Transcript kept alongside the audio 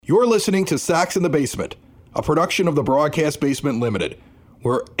You're listening to Sox in the Basement, a production of the Broadcast Basement Limited,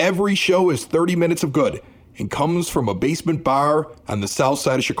 where every show is 30 minutes of good and comes from a basement bar on the south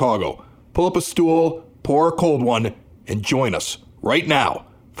side of Chicago. Pull up a stool, pour a cold one, and join us right now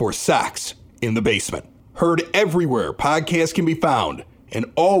for Sox in the Basement. Heard everywhere podcasts can be found, and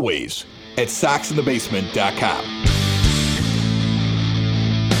always at soxinthebasement.com.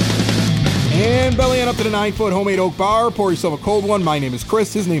 And bellying up to the 9-foot homemade oak bar, pour yourself a cold one. My name is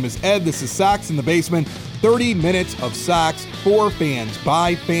Chris, his name is Ed. This is Sox in the Basement. 30 minutes of Sox for fans,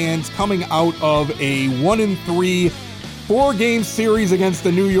 by fans, coming out of a 1-3 four-game series against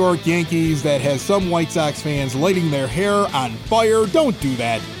the New York Yankees that has some White Sox fans lighting their hair on fire. Don't do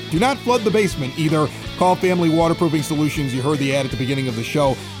that. Do not flood the basement either. Call Family Waterproofing Solutions. You heard the ad at the beginning of the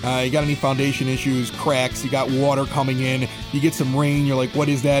show. You got any foundation issues, cracks, you got water coming in, you get some rain, you're like, what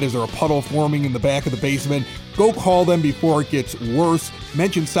is that? Is there a puddle forming in the back of the basement? Go call them before it gets worse.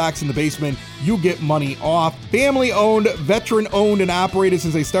 Mention Sox in the Basement. You get money off. Family-owned, veteran-owned, and operated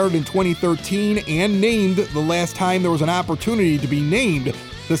since they started in 2013 and named the last time there was an opportunity to be named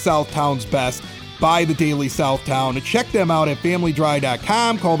the Southtown's best by the Daily Southtown. Check them out at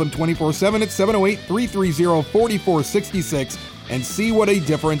familydry.com. Call them 24/7 at 708-330-4466 and see what a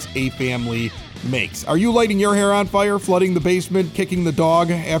difference a family makes. Are you lighting your hair on fire, flooding the basement, kicking the dog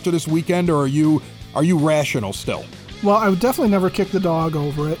after this weekend, or are you rational still? Well, I would definitely never kick the dog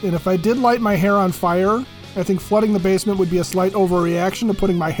over it. And if I did light my hair on fire, I think flooding the basement would be a slight overreaction to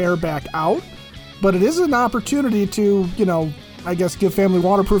putting my hair back out. But it is an opportunity to, I guess give Family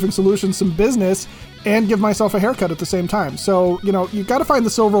Waterproofing Solutions some business and give myself a haircut at the same time. So, you've got to find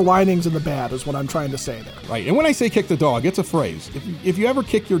the silver linings in the bad is what I'm trying to say there. Right. And when I say kick the dog, it's a phrase. If you ever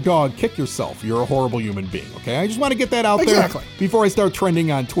kick your dog, kick yourself. You're a horrible human being, okay? I just want to get that out there before I start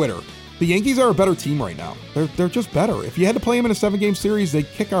trending on Twitter. The Yankees are a better team right now. They're just better. If you had to play them in a 7-game series,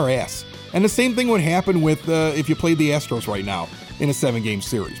 they'd kick our ass. And the same thing would happen with if you played the Astros right now in a 7-game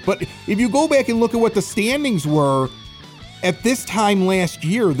series. But if you go back and look at what the standings were at this time last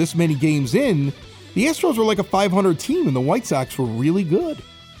year, this many games in, the Astros were like a 500 team and the White Sox were really good.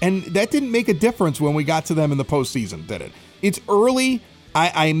 And that didn't make a difference when we got to them in the postseason, did it? It's early.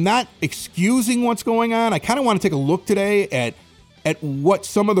 I'm not excusing what's going on. I kind of want to take a look today at what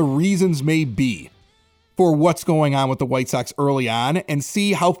some of the reasons may be for what's going on with the White Sox early on and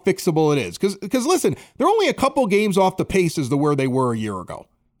see how fixable it is. Because listen, they're only a couple games off the pace as to where they were a year ago.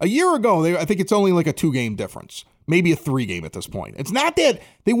 A year ago, I think it's only like a 2-game difference, maybe a 3-game at this point. It's not that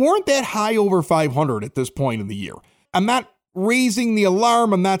they weren't that high over 500 at this point in the year. I'm not raising the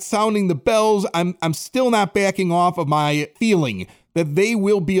alarm. I'm not sounding the bells. I'm still not backing off of my feeling that they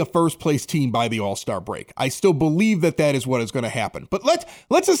will be a first-place team by the All-Star break. I still believe that is what is going to happen. But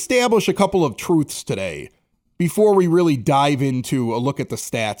let's establish a couple of truths today before we really dive into a look at the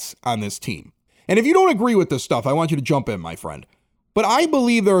stats on this team. And if you don't agree with this stuff, I want you to jump in, my friend. But I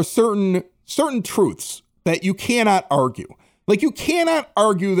believe there are certain truths that you cannot argue. Like, you cannot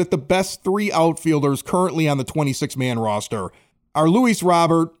argue that the best 3 outfielders currently on the 26-man roster are Luis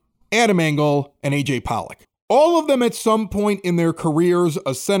Robert, Adam Engel, and A.J. Pollock. All of them at some point in their careers,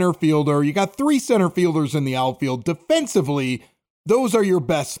 a center fielder. You got 3 center fielders in the outfield. Defensively, those are your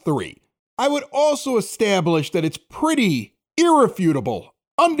best 3. I would also establish that it's pretty irrefutable,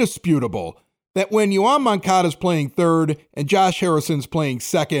 undisputable, that when Yoan Moncada's playing third and Josh Harrison's playing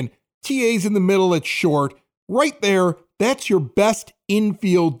second, TA's in the middle at short, right there, that's your best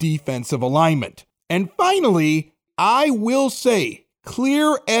infield defensive alignment. And finally, I will say,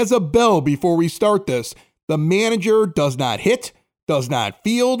 clear as a bell before we start this, the manager does not hit, does not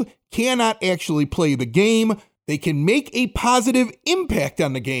field, cannot actually play the game. They can make a positive impact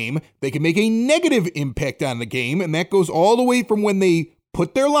on the game. They can make a negative impact on the game. And that goes all the way from when they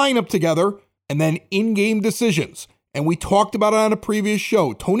put their lineup together and then in-game decisions. And we talked about it on a previous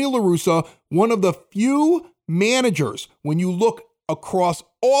show. Tony La Russa, one of the few managers, when you look across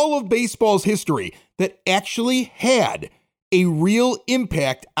all of baseball's history, that actually had a real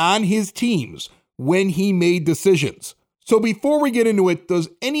impact on his teams when he made decisions. So before we get into it, does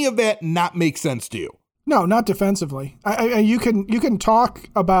any of that not make sense to you? No, not defensively. You can talk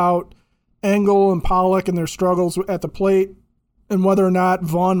about Engel and Pollock and their struggles at the plate and whether or not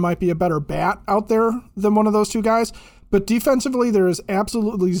Vaughn might be a better bat out there than one of those 2 guys. But defensively, there is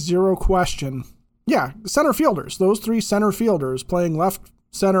absolutely zero question. Yeah, center fielders, those 3 center fielders playing left,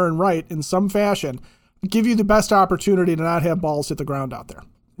 center, and right in some fashion give you the best opportunity to not have balls hit the ground out there.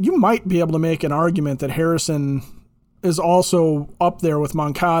 You might be able to make an argument that Harrison is also up there with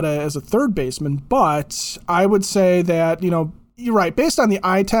Moncada as a third baseman, but I would say that, You're right. Based on the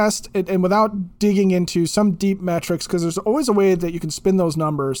eye test and without digging into some deep metrics, because there's always a way that you can spin those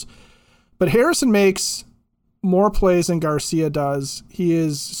numbers. But Harrison makes more plays than Garcia does. He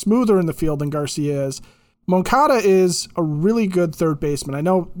is smoother in the field than Garcia is. Moncada is a really good third baseman. I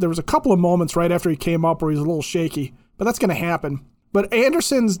know there was a couple of moments right after he came up where he's a little shaky, but that's going to happen. But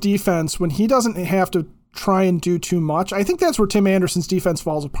Anderson's defense, when he doesn't have to try and do too much, I think that's where Tim Anderson's defense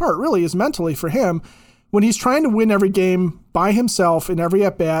falls apart, really, is mentally for him. When he's trying to win every game by himself in every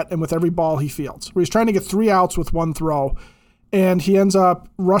at-bat and with every ball he fields, where he's trying to get 3 outs with 1 throw, and he ends up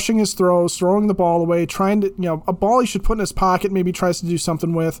rushing his throws, throwing the ball away, trying to, a ball he should put in his pocket, maybe tries to do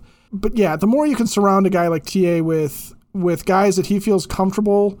something with. But yeah, the more you can surround a guy like TA with guys that he feels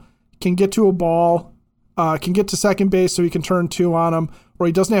comfortable, can get to a ball, can get to second base so he can turn 2 on him, or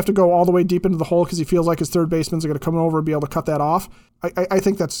he doesn't have to go all the way deep into the hole because he feels like his third baseman's are going to come over and be able to cut that off. I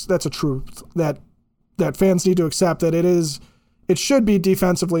think that's a truth that fans need to accept, that it should be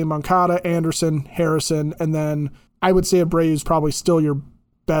defensively Moncada, Anderson, Harrison, and then I would say Abreu is probably still your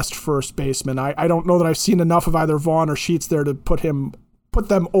best first baseman. I don't know that I've seen enough of either Vaughn or Sheets there to put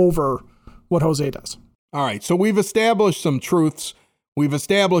them over what Jose does. All right, so we've established some truths. We've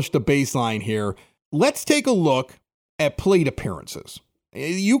established the baseline here. Let's take a look at plate appearances.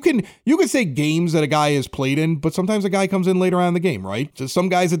 You can say games that a guy has played in, but sometimes a guy comes in later on in the game, right? So some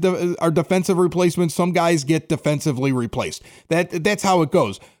guys are defensive replacements, some guys get defensively replaced. That's how it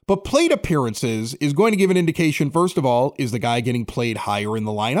goes. But plate appearances is going to give an indication, first of all, is the guy getting played higher in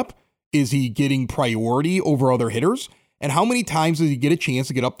the lineup? Is he getting priority over other hitters? And how many times does he get a chance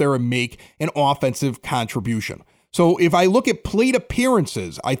to get up there and make an offensive contribution? So if I look at plate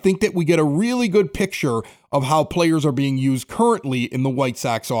appearances, I think that we get a really good picture of how players are being used currently in the White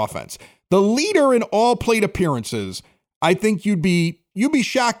Sox offense. The leader in all plate appearances, I think you'd be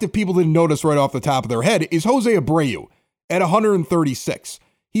shocked if people didn't notice right off the top of their head, is Jose Abreu at 136.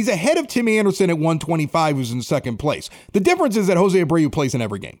 He's ahead of Tim Anderson at 125, who's in second place. The difference is that Jose Abreu plays in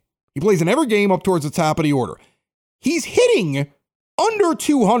every game. He plays in every game up towards the top of the order. He's hitting under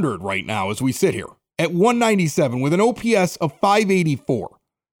 200 right now as we sit here at 197 with an OPS of 584.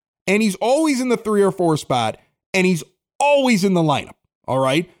 And he's always in the 3 or 4 spot, and he's always in the lineup, all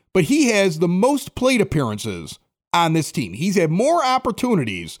right? But he has the most plate appearances on this team. He's had more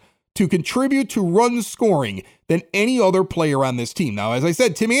opportunities to contribute to run scoring than any other player on this team. Now, as I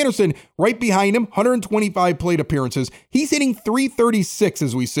said, Tim Anderson right behind him, 125 plate appearances. He's hitting 336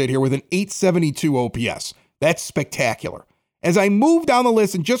 as we sit here with an 872 OPS. That's spectacular. As I move down the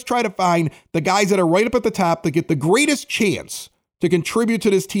list and just try to find the guys that are right up at the top that get the greatest chance to contribute to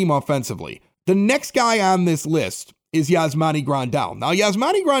this team offensively, the next guy on this list is Yasmani Grandal. Now,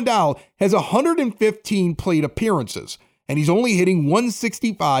 Yasmani Grandal has 115 plate appearances, and he's only hitting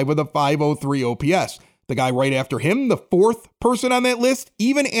 165 with a 503 OPS. The guy right after him, the 4th person on that list,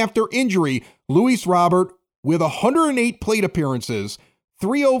 even after injury, Luis Robert with 108 plate appearances,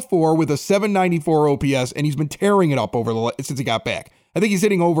 304 with a 794 OPS, and he's been tearing it up since he got back. I think he's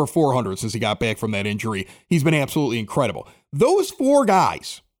hitting over 400 since he got back from that injury. He's been absolutely incredible. Those 4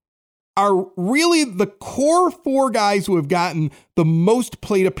 guys are really the core 4 guys who have gotten the most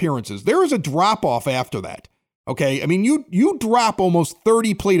plate appearances. There is a drop-off after that, okay? I mean, you drop almost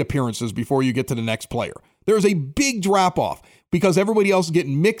 30 plate appearances before you get to the next player. There's a big drop-off because everybody else is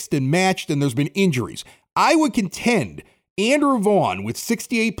getting mixed and matched, and there's been injuries. I would contend Andrew Vaughn with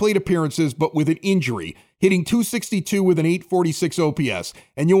 68 plate appearances, but with an injury, hitting 262 with an 846 OPS.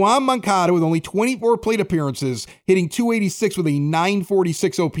 And Yoan Moncada with only 24 plate appearances, hitting 286 with a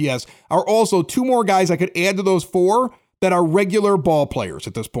 946 OPS, are also 2 more guys I could add to those 4 that are regular ball players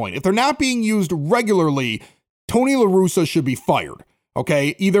at this point. If they're not being used regularly, Tony La Russa should be fired.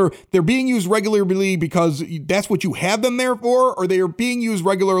 Okay, either they're being used regularly because that's what you have them there for, or they are being used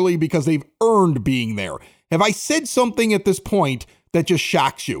regularly because they've earned being there. Have I said something at this point that just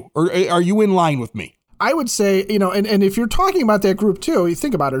shocks you, or are you in line with me? I would say, and if you're talking about that group too, you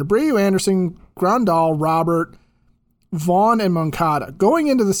think about it, Abreu, Anderson, Grandal, Robert, Vaughn, and Moncada. Going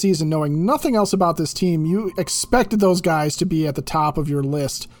into the season, knowing nothing else about this team, you expected those guys to be at the top of your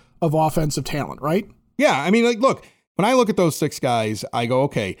list of offensive talent, right? Yeah, I mean, look, when I look at those 6 guys, I go,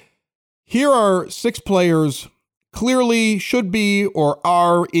 okay, here are 6 players clearly should be or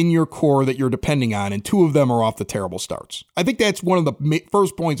are in your core that you're depending on, and 2 of them are off the terrible starts. I think that's one of the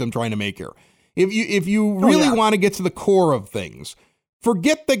first points I'm trying to make here. If you really want to get to the core of things,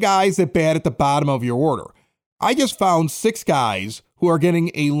 forget the guys that bat at the bottom of your order. I just found 6 guys who are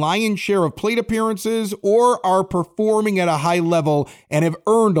getting a lion's share of plate appearances or are performing at a high level and have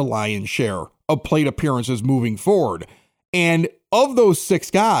earned a lion's share of plate appearances moving forward. And of those 6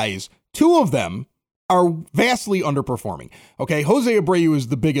 guys, 2 of them are vastly underperforming. Okay, Jose Abreu is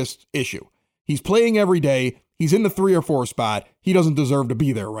the biggest issue. He's playing every day. He's in the 3 or 4 spot. He doesn't deserve to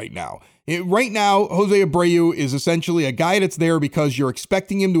be there right now. Right now, Jose Abreu is essentially a guy that's there because you're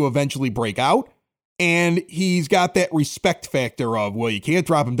expecting him to eventually break out. And he's got that respect factor of, well, you can't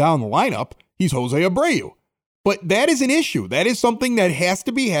drop him down the lineup. He's Jose Abreu. But that is an issue. That is something that has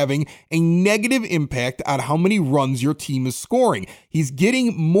to be having a negative impact on how many runs your team is scoring. He's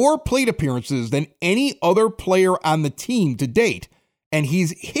getting more plate appearances than any other player on the team to date, and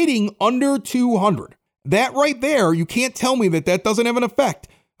he's hitting under 200. That right there, you can't tell me that doesn't have an effect.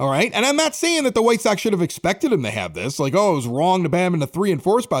 All right. And I'm not saying that the White Sox should have expected him to have this. Like, oh, it was wrong to bat him in the 3 and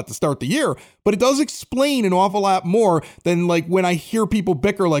 4 spot to start the year. But it does explain an awful lot more than like when I hear people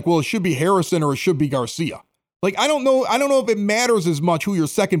bicker like, well, it should be Harrison or it should be Garcia. Like, I don't know if it matters as much who your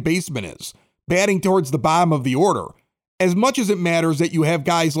second baseman is batting towards the bottom of the order, as much as it matters that you have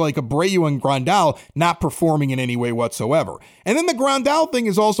guys like Abreu and Grandal not performing in any way whatsoever. And then the Grandal thing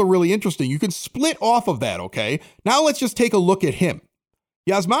is also really interesting. You can split off of that, okay? Now let's just take a look at him.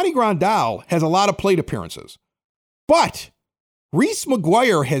 Yasmani Grandal has a lot of plate appearances, but Reese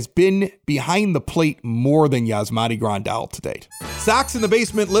McGuire has been behind the plate more than Yasmani Grandal to date. Sox in the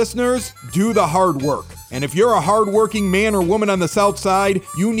Basement listeners, do the hard work. And if you're a hardworking man or woman on the South Side,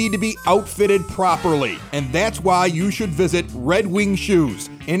 you need to be outfitted properly. And that's why you should visit Red Wing Shoes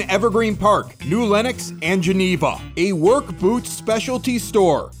in Evergreen Park, New Lenox, and Geneva. A work boots specialty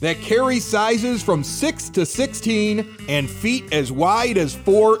store that carries sizes from 6 to 16 and feet as wide as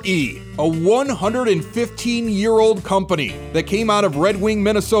 4E. A 115-year-old company that came out of Red Wing,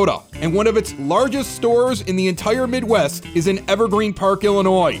 Minnesota. And one of its largest stores in the entire Midwest is in Evergreen Park,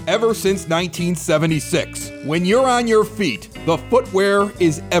 Illinois, ever since 1976. When you're on your feet, the footwear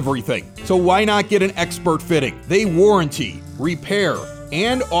is everything. So why not get an expert fitting? They warranty, repair,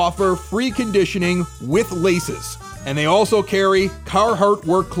 and offer free conditioning with laces. And they also carry Carhartt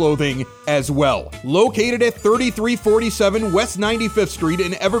work clothing as well. Located at 3347 West 95th Street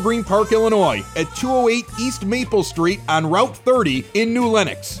in Evergreen Park, Illinois, at 208 East Maple Street on Route 30 in New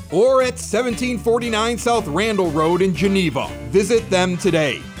Lenox, or at 1749 South Randall Road in Geneva. Visit them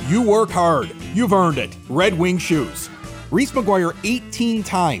today. You work hard. You've earned it. Red Wing Shoes. Reese McGuire 18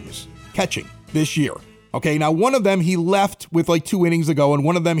 times catching this year. Okay, now one of them he left with like 2 innings ago, and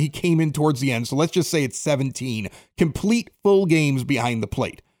one of them he came in towards the end. So let's just say it's 17 complete full games behind the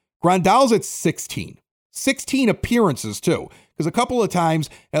plate. Grandal's at 16 appearances too. Because a couple of times,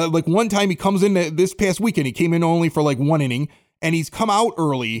 like one time he comes in this past weekend, he came in only for like 1 inning, and he's come out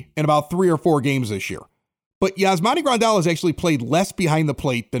early in about 3 or 4 games this year. But Yasmani Grandal has actually played less behind the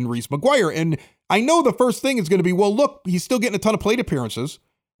plate than Reese McGuire. And I know the first thing is going to be, well, look, he's still getting a ton of plate appearances.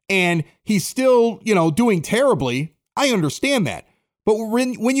 And he's still, doing terribly. I understand that. But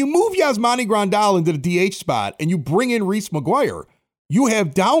when you move Yasmani Grandal into the DH spot and you bring in Reese McGuire, you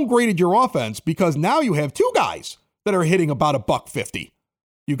have downgraded your offense because now you have 2 guys that are hitting about $150.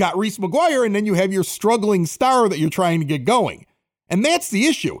 You've got Reese McGuire, and then you have your struggling star that you're trying to get going. And that's the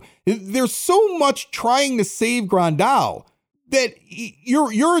issue. There's so much trying to save Grandal that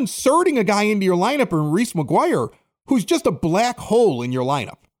you're inserting a guy into your lineup in Reese McGuire who's just a black hole in your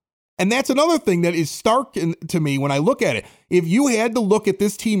lineup. And that's another thing that is stark to me when I look at it. If you had to look at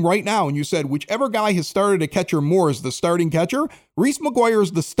this team right now and you said whichever guy has started a catcher more is the starting catcher, Reese McGuire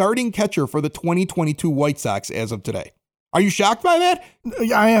is the starting catcher for the 2022 White Sox as of today. Are you shocked by that?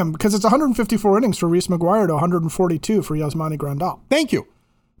 Yeah, I am, because it's 154 innings for Reese McGuire to 142 for Yasmani Grandal. Thank you.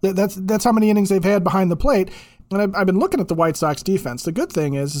 That's how many innings they've had behind the plate. And I've been looking at the White Sox defense. The good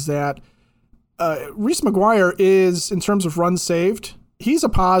thing is that Reese McGuire is, in terms of runs saved, he's a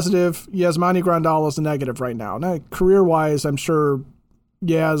positive. Yasmani Grandal is a negative right now. Now, career-wise, I'm sure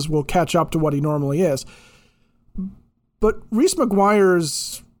Yaz will catch up to what he normally is. But Reese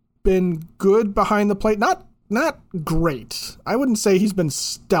McGuire's been good behind the plate. Not great. I wouldn't say he's been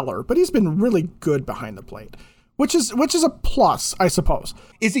stellar, but he's been really good behind the plate, which is a plus, I suppose.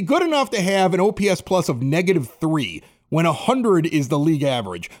 Is he good enough to have an OPS plus of -3 when 100 is the league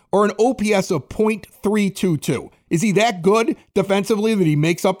average, or an OPS of .322? Is he that good defensively that he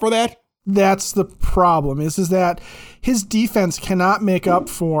makes up for that? That's the problem, is that his defense cannot make up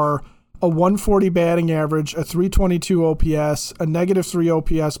for a 140 batting average, a 322 OPS, a -3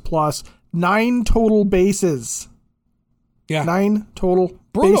 OPS plus, 9 total bases. Yeah. 9 total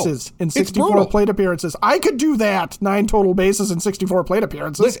bases in 64 plate appearances. I could do that. 9 total bases in 64 plate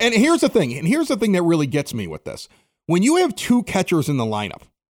appearances. Listen, and here's the thing that really gets me with this. When you have 2 catchers in the lineup,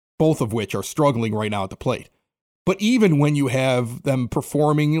 both of which are struggling right now at the plate, but even when you have them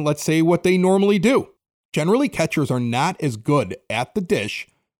performing, let's say, what they normally do, generally catchers are not as good at the dish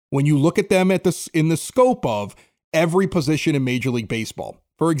when you look at them in the scope of every position in Major League Baseball.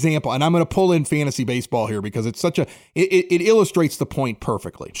 For example, and I'm going to pull in fantasy baseball here because it's it illustrates the point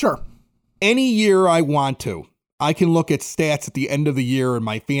perfectly. Sure. Any year I want to, I can look at stats at the end of the year in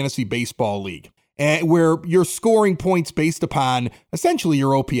my fantasy baseball league, where you're scoring points based upon essentially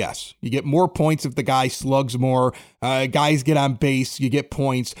your OPS. You get more points if the guy slugs more. Guys get on base, you get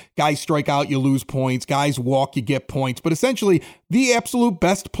points. Guys strike out, you lose points. Guys walk, you get points. But essentially, the absolute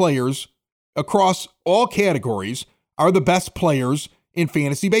best players across all categories are the best players in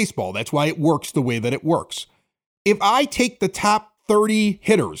fantasy baseball. That's why it works the way that it works. If I take the top 30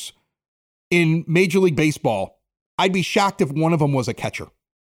 hitters in Major League Baseball, I'd be shocked if one of them was a catcher.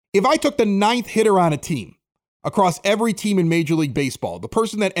 If I took the 9th hitter on a team across every team in Major League Baseball, the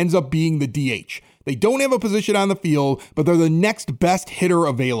person that ends up being the DH, they don't have a position on the field, but they're the next best hitter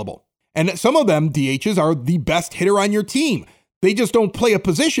available. And some of them, DHs, are the best hitter on your team. They just don't play a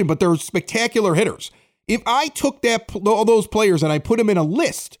position, but they're spectacular hitters. If I took all those players and I put them in a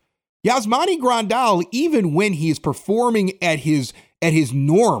list, Yasmani Grandal, even when he is performing at his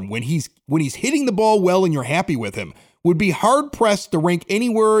norm, when he's hitting the ball well and you're happy with him, would be hard pressed to rank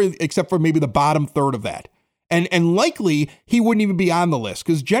anywhere except for maybe the bottom third of that. And likely he wouldn't even be on the list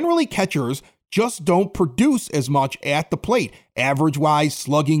because generally catchers just don't produce as much at the plate. Average wise,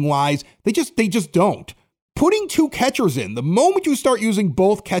 slugging wise, they just don't. Putting 2 catchers in, the moment you start using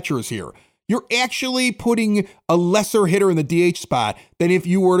both catchers here, you're actually putting a lesser hitter in the DH spot than if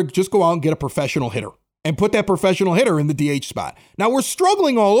you were to just go out and get a professional hitter and put that professional hitter in the DH spot. Now, we're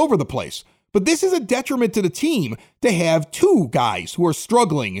struggling all over the place, but this is a detriment to the team to have 2 guys who are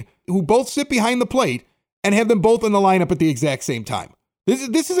struggling, who both sit behind the plate, and have them both in the lineup at the exact same time.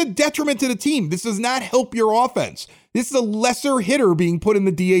 This is a detriment to the team. This does not help your offense. This is a lesser hitter being put in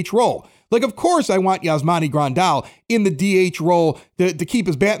the DH role. Like, of course, I want Yasmani Grandal in the DH role to keep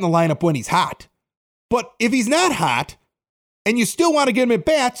his bat in the lineup when he's hot. But if he's not hot, and you still want to get him at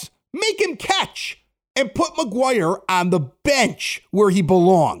bats, make him catch and put McGuire on the bench where he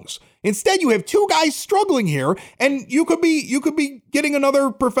belongs. Instead, you have 2 guys struggling here, and you could be getting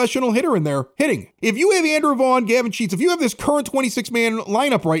another professional hitter in there hitting. If you have Andrew Vaughn, Gavin Sheets, if you have this current 26-man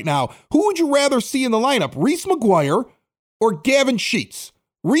lineup right now, who would you rather see in the lineup, Reese McGuire or Gavin Sheets?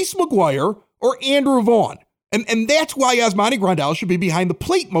 Reese McGuire or Andrew Vaughn? And that's why Yasmani Grandal should be behind the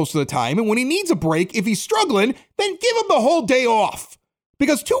plate most of the time, and when he needs a break, if he's struggling, then give him the whole day off.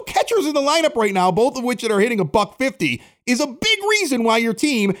 Because 2 catchers in the lineup right now, both of which that are hitting $150, is a big reason why your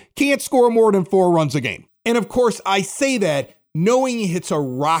team can't score more than 4 runs a game. And of course, I say that knowing he hits a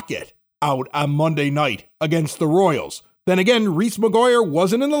rocket out on Monday night against the Royals. Then again, Reese McGuire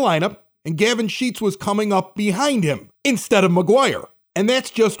wasn't in the lineup, and Gavin Sheets was coming up behind him instead of McGuire. And that's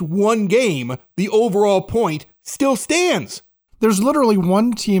just 1 game. The overall point still stands. There's literally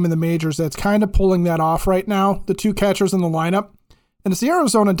 1 team in the majors that's kind of pulling that off right now, the 2 catchers in the lineup. And it's the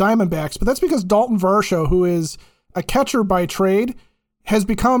Arizona Diamondbacks, but that's because Dalton Varsho, who is a catcher by trade, has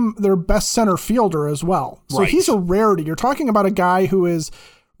become their best center fielder as well. So He's a rarity. You're talking about a guy who is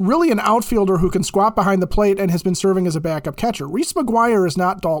really an outfielder who can squat behind the plate and has been serving as a backup catcher. Reese McGuire is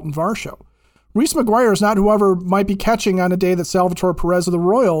not Dalton Varsho. Reese McGuire is not whoever might be catching on a day that Salvatore Perez of the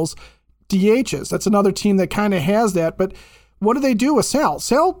Royals DHs. That's another team that kind of has that. But what do they do with Sal?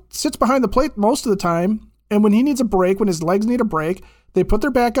 Sal sits behind the plate most of the time. And when he needs a break, when his legs need a break, they put their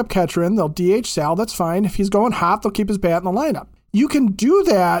backup catcher in. They'll DH Sal. That's fine. If he's going hot, they'll keep his bat in the lineup. You can do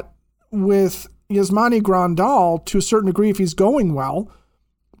that with Yasmani Grandal to a certain degree if he's going well.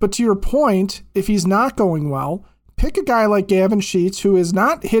 But to your point, if he's not going well, pick a guy like Gavin Sheets, who is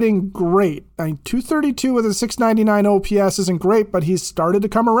not hitting great. I mean, 232 with a 699 OPS isn't great, but he's started to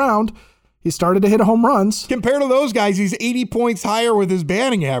come around. He started to hit home runs. Compared to those guys, he's 80 points higher with his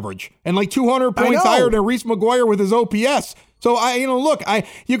batting average and like 200 points higher than Reese McGuire with his OPS. So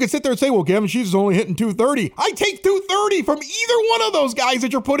you could sit there and say, well, Gavin Sheets is only hitting 230. I take 230 from either one of those guys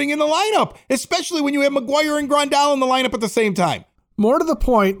that you're putting in the lineup, especially when you have McGuire and Grandal in the lineup at the same time. More to the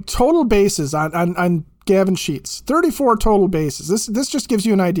point, total bases on Gavin Sheets, 34 total bases. This just gives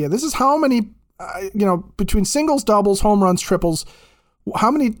you an idea. This is how many, between singles, doubles, home runs, triples,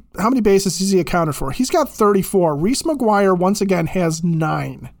 how many bases has he accounted for? He's got 34. Reese McGuire, once again, has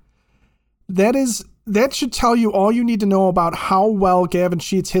 9. That should tell you all you need to know about how well Gavin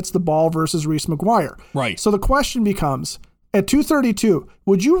Sheets hits the ball versus Reese McGuire. Right. So the question becomes, at 232,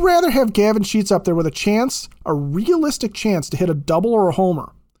 would you rather have Gavin Sheets up there with a realistic chance to hit a double or a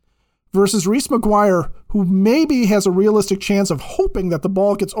homer versus Reese McGuire, who maybe has a realistic chance of hoping that the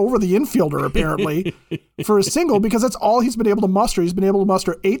ball gets over the infielder, apparently, for a single, because that's all he's been able to muster. He's been able to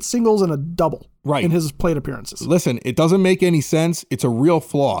muster 8 singles and a double in his plate appearances. Listen, it doesn't make any sense. It's a real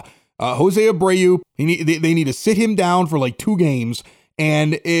flaw. Jose Abreu, they need to sit him down for like 2 games.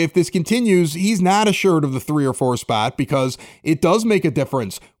 And if this continues, he's not assured of the 3 or 4 spot, because it does make a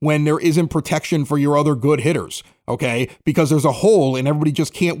difference when there isn't protection for your other good hitters, okay? Because there's a hole and everybody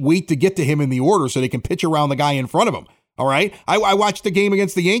just can't wait to get to him in the order so they can pitch around the guy in front of him, all right? I watched the game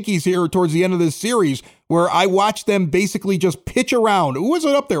against the Yankees here towards the end of this series where I watched them basically just pitch around. Who was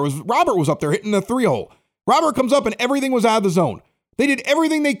it up there? Robert was up there hitting the 3-hole. Robert comes up and everything was out of the zone. They did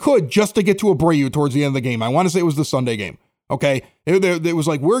everything they could just to get to Abreu towards the end of the game. I want to say it was the Sunday game. Okay, it was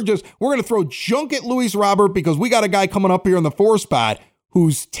like, we're going to throw junk at Luis Robert because we got a guy coming up here in the 4 spot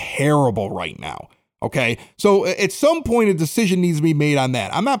who's terrible right now. Okay, so at some point a decision needs to be made on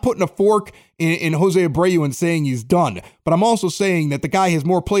that. I'm not putting a fork in Jose Abreu and saying he's done, but I'm also saying that the guy has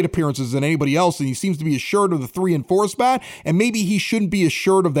more plate appearances than anybody else, and he seems to be assured of the 3 and 4 spot, and maybe he shouldn't be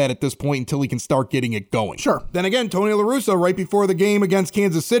assured of that at this point until he can start getting it going. Sure. Then again, Tony La Russa, right before the game against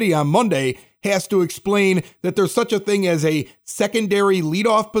Kansas City on Monday, has to explain that there's such a thing as a secondary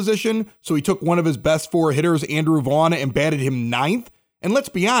leadoff position, so he took one of his best 4 hitters, Andrew Vaughn, and batted him 9th. And let's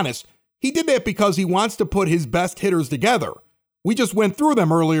be honest, he did that because he wants to put his best hitters together. We just went through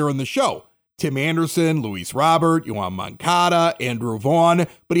them earlier in the show. Tim Anderson, Luis Robert, Yoan Moncada, Andrew Vaughn,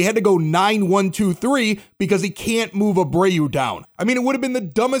 but he had to go 9-1-2-3 because he can't move Abreu down. I mean, it would have been the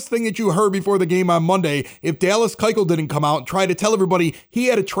dumbest thing that you heard before the game on Monday if Dallas Keuchel didn't come out and try to tell everybody he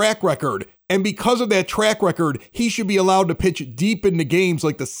had a track record. And because of that track record, he should be allowed to pitch deep into games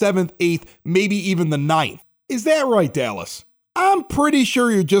like the 7th, 8th, maybe even the 9th. Is that right, Dallas? I'm pretty sure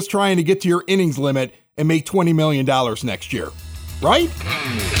you're just trying to get to your innings limit and make $20 million next year, right?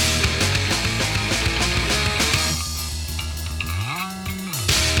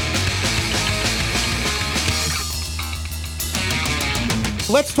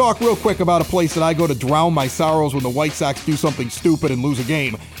 Let's talk real quick about a place that I go to drown my sorrows when the White Sox do something stupid and lose a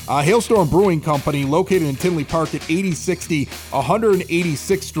game. Hailstorm Brewing Company, located in Tinley Park at 8060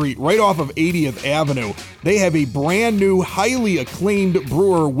 186th Street, right off of 80th Avenue. They have a brand new, highly acclaimed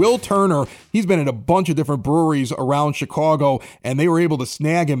brewer, Will Turner. He's been at a bunch of different breweries around Chicago, and they were able to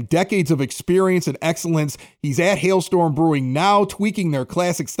snag him decades of experience and excellence. He's at Hailstorm Brewing now, tweaking their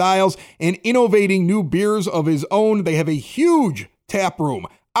classic styles and innovating new beers of his own. They have a huge tap room,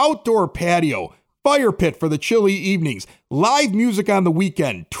 outdoor patio, fire pit for the chilly evenings, live music on the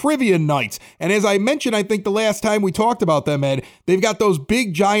weekend, trivia nights. And as I mentioned, I think the last time we talked about them, Ed, they've got those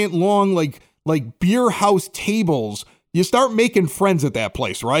big, giant, long, like beer house tables. You start making friends at that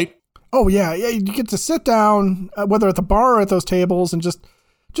place, right? Oh, yeah. You get to sit down, whether at the bar or at those tables, and just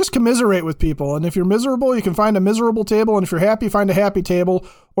commiserate with people. And if you're miserable, you can find a miserable table. And if you're happy, find a happy table,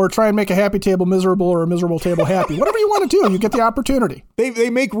 or try and make a happy table miserable or a miserable table happy. Whatever you want to do, you get the opportunity. They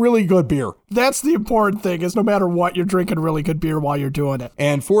make really good beer. That's the important thing, is no matter what, you're drinking really good beer while you're doing it.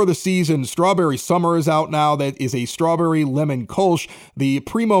 And for the season, Strawberry Summer is out now. That is a strawberry lemon kolsch. The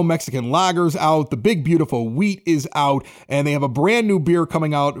Primo Mexican Lager's out. The Big Beautiful Wheat is out. And they have a brand new beer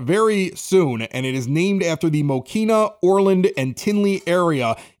coming out very soon. And it is named after the Mokina, Orland, and Tinley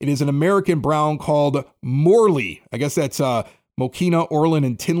area. It is an American brown called Morley. I guess that's Mokina, Orland,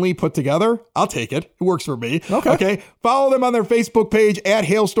 and Tinley put together. I'll take it. It works for me. Okay. Follow them on their Facebook page at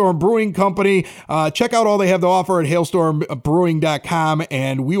Hailstorm Brewing Company. Check out all they have to offer at hailstormbrewing.com,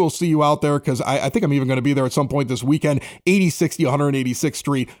 and we will see you out there, because I think I'm even going to be there at some point this weekend. 8060 186th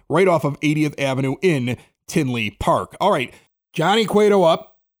Street, right off of 80th Avenue in Tinley Park. All right, Johnny Cueto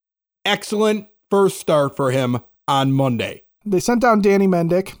up. Excellent first start for him on Monday. They sent down Danny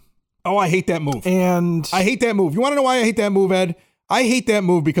Mendick. Oh, I hate that move. And I hate that move. You want to know why I hate that move, Ed? I hate that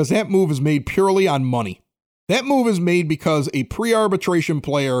move because that move is made purely on money. That move is made because a pre-arbitration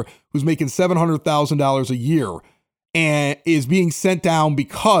player who's making $700,000 a year and is being sent down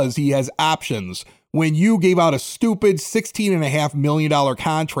because he has options, when you gave out a stupid $16.5 million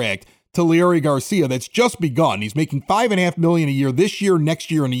contract to Larry Garcia that's just begun. He's making $5.5 million a year this year, next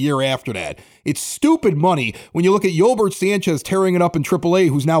year, and the year after that. It's stupid money when you look at Yolbert Sanchez tearing it up in AAA,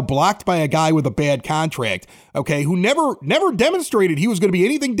 who's now blocked by a guy with a bad contract, okay, who never demonstrated he was going to be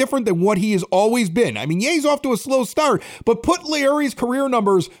anything different than what he has always been. I mean, yeah, he's off to a slow start, but put Larry's career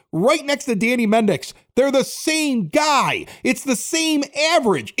numbers right next to Danny Mendick's. They're the same guy. It's the same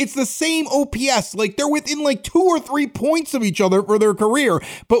average. It's the same OPS. Like, they're within like 2 or 3 points of each other for their career.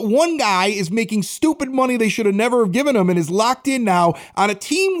 But one guy is making stupid money they should have never have given him and is locked in now on a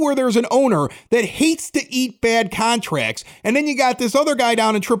team where there's an owner that hates to eat bad contracts. And then you got this other guy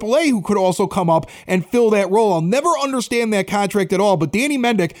down in AAA who could also come up and fill that role. I'll never understand that contract at all. But Danny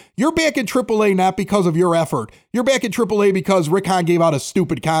Mendick, you're back in AAA not because of your effort. You're back in AAA because Rick Hahn gave out a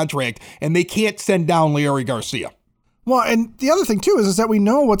stupid contract and they can't send down Leury Garcia. Well, and the other thing, too, is that we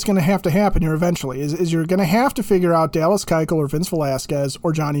know what's going to have to happen here eventually, is you're going to have to figure out Dallas Keuchel or Vince Velasquez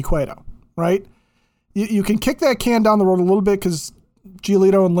or Johnny Cueto, right? You can kick that can down the road a little bit because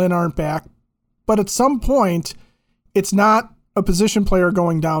Giolito and Lynn aren't back, but at some point, it's not a position player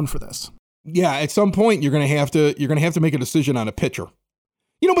going down for this. Yeah, at some point, you're going to have to make a decision on a pitcher.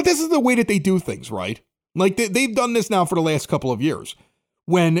 But this is the way that they do things, right? Like they've done this now for the last couple of years.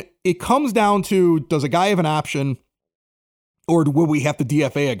 When it comes down to, does a guy have an option? Or will we have to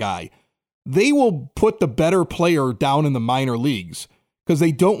DFA a guy? They will put the better player down in the minor leagues because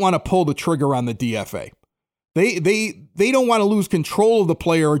they don't want to pull the trigger on the DFA. They don't want to lose control of the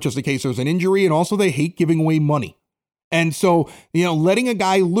player just in case there's an injury, and also they hate giving away money. And so, letting a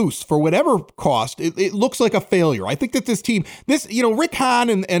guy loose for whatever cost, it looks like a failure. I think that this team, Rick Hahn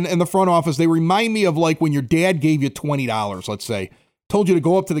and the front office, they remind me of like when your dad gave you $20, let's say, told you to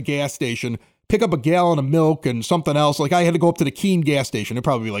go up to the gas station, pick up a gallon of milk and something else. Like I had to go up to the Keene gas station. It'd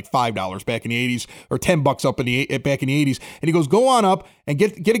probably be like $5 back in the 80s or $10 back in the 80s. And he goes, go on up and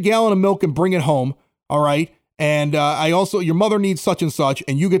get a gallon of milk and bring it home. All right. And your mother needs such and such,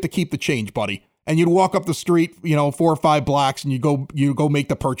 and you get to keep the change, buddy. And you'd walk up the street, 4 or 5 blocks, and you go make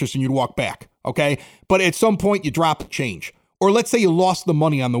the purchase and you'd walk back. Okay. But at some point you drop the change, or let's say you lost the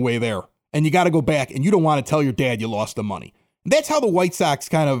money on the way there and you got to go back and you don't want to tell your dad you lost the money. That's how the White Sox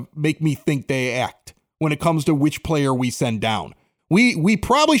kind of make me think they act when it comes to which player we send down. We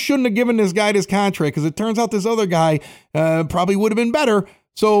probably shouldn't have given this guy this contract because it turns out this other guy probably would have been better.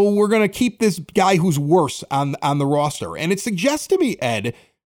 So we're going to keep this guy who's worse on the roster. And it suggests to me, Ed,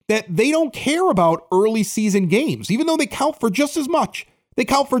 that they don't care about early season games, even though they count for just as much. They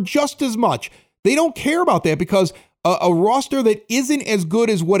don't care about that because a roster that isn't as good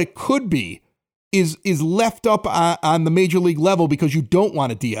as what it could be is left up on the major league level because you don't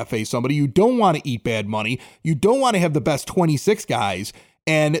want to DFA somebody. You don't want to eat bad money. You don't want to have the best 26 guys.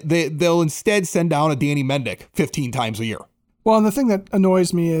 And they'll instead send down a Danny Mendick 15 times a year. Well, and the thing that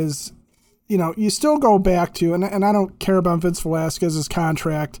annoys me is, you still go back to, and I don't care about Vince Velasquez's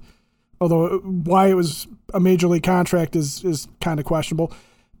contract, although why it was a major league contract is kind of questionable.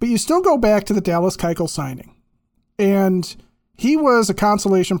 But you still go back to the Dallas Keuchel signing. And he was a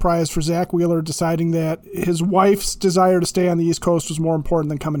consolation prize for Zach Wheeler deciding that his wife's desire to stay on the East Coast was more important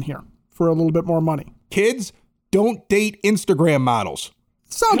than coming here for a little bit more money. Kids, don't date Instagram models.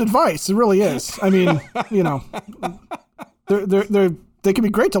 Sound advice. It really is. I mean, they can be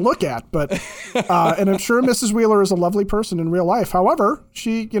great to look at, but and I'm sure Mrs. Wheeler is a lovely person in real life. However,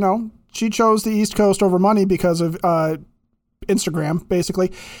 she chose the East Coast over money because of Instagram,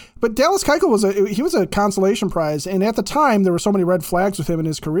 basically. But Dallas Keuchel was a consolation prize, and at the time there were so many red flags with him in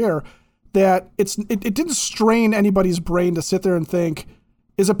his career that it didn't strain anybody's brain to sit there and think,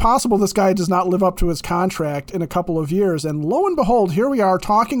 is it possible this guy does not live up to his contract in a couple of years? And lo and behold, here we are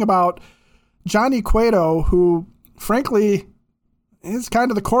talking about Johnny Cueto, who frankly is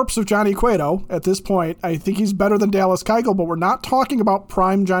kind of the corpse of Johnny Cueto at this point. I think he's better than Dallas Keuchel, but we're not talking about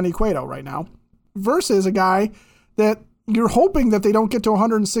prime Johnny Cueto right now, versus a guy that you're hoping that they don't get to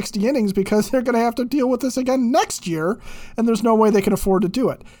 160 innings because they're going to have to deal with this again next year, and there's no way they can afford to do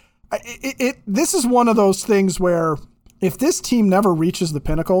it. This is one of those things where if this team never reaches the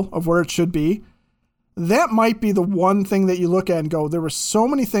pinnacle of where it should be, that might be the one thing that you look at and go, there were so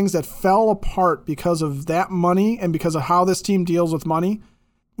many things that fell apart because of that money and because of how this team deals with money.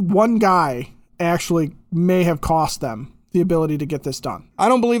 One guy actually may have cost them the ability to get this done. I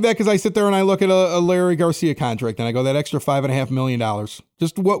don't believe that because I sit there and I look at a Leury Garcia contract and I go, that extra $5.5 million.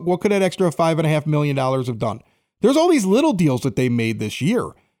 Just what could that extra $5.5 million have done? There's all these little deals that they made this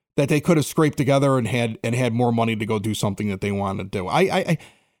year that they could have scraped together and had more money to go do something that they wanted to do.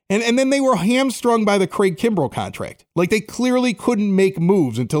 And then they were hamstrung by the Craig Kimbrell contract. Like they clearly couldn't make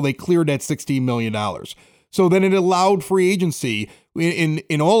moves until they cleared that $16 million. So then it allowed free agency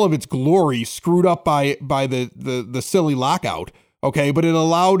in all of its glory, screwed up by the silly lockout. Okay, but it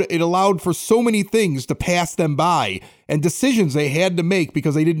allowed for so many things to pass them by and decisions they had to make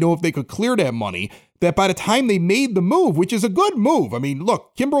because they didn't know if they could clear that money, that by the time they made the move, which is a good move. I mean,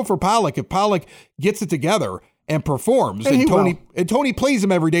 look, Kimbrel for Pollock, if Pollock gets it together and performs, and Tony plays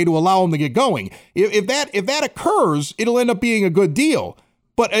him every day to allow him to get going. If that occurs, it'll end up being a good deal.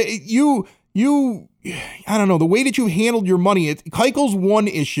 But I don't know, the way that you handled your money, Keuchel's one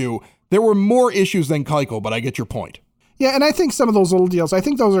issue. There were more issues than Keuchel, but I get your point. Yeah, and I think some of those little deals, I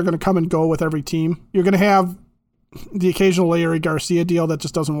think those are going to come and go with every team. You're going to have the occasional Larry Garcia deal that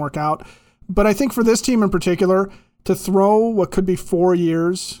just doesn't work out. But I think for this team in particular, to throw what could be 4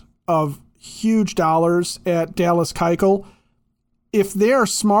 years of huge dollars at Dallas Keuchel, if they are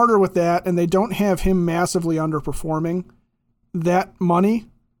smarter with that and they don't have him massively underperforming that money,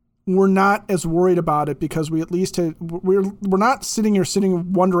 we're not as worried about it because we at least we're not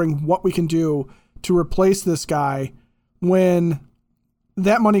sitting wondering what we can do to replace this guy when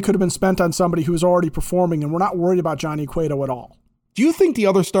that money could have been spent on somebody who's already performing, and we're not worried about Johnny Cueto at all. Do you think the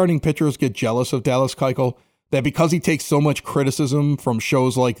other starting pitchers get jealous of Dallas Keuchel? That because he takes so much criticism from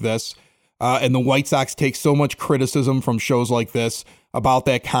shows like this, and the White Sox take so much criticism from shows like this about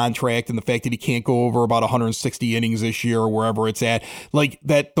that contract and the fact that he can't go over about 160 innings this year or wherever it's at, like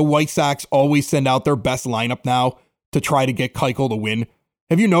that the White Sox always send out their best lineup now to try to get Keuchel to win?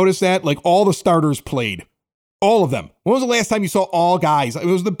 Have you noticed that? Like all the starters played. All of them. When was the last time you saw all guys? It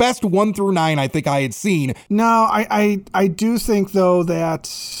was the best 1 through 9 I think I had seen. No, I do think, though,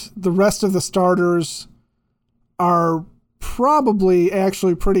 that the rest of the starters are probably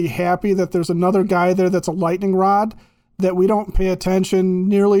actually pretty happy that there's another guy there that's a lightning rod, that we don't pay attention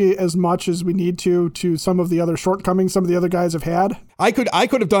nearly as much as we need to some of the other shortcomings some of the other guys have had. I could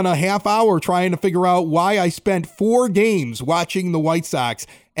have done a half hour trying to figure out why I spent 4 games watching the White Sox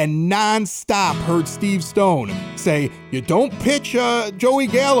and nonstop heard Steve Stone say, you don't pitch Joey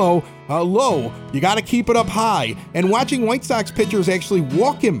Gallo low, you got to keep it up high. And watching White Sox pitchers actually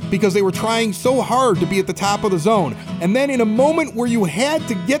walk him because they were trying so hard to be at the top of the zone. And then in a moment where you had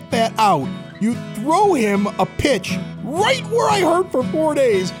to get that out, you throw him a pitch right where I heard for 4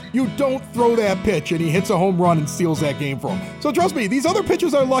 days. You don't throw that pitch, and he hits a home run and steals that game for him. So trust me, these other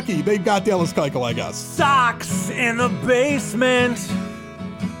pitchers are lucky. They've got Dallas Keuchel, I guess. Sox in the basement.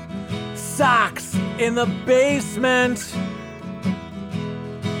 Sox in the basement.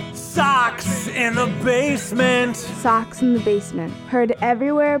 Sox in the basement. Sox in the Basement. Heard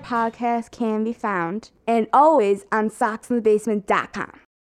everywhere podcasts can be found, and always on soxinthebasement.com.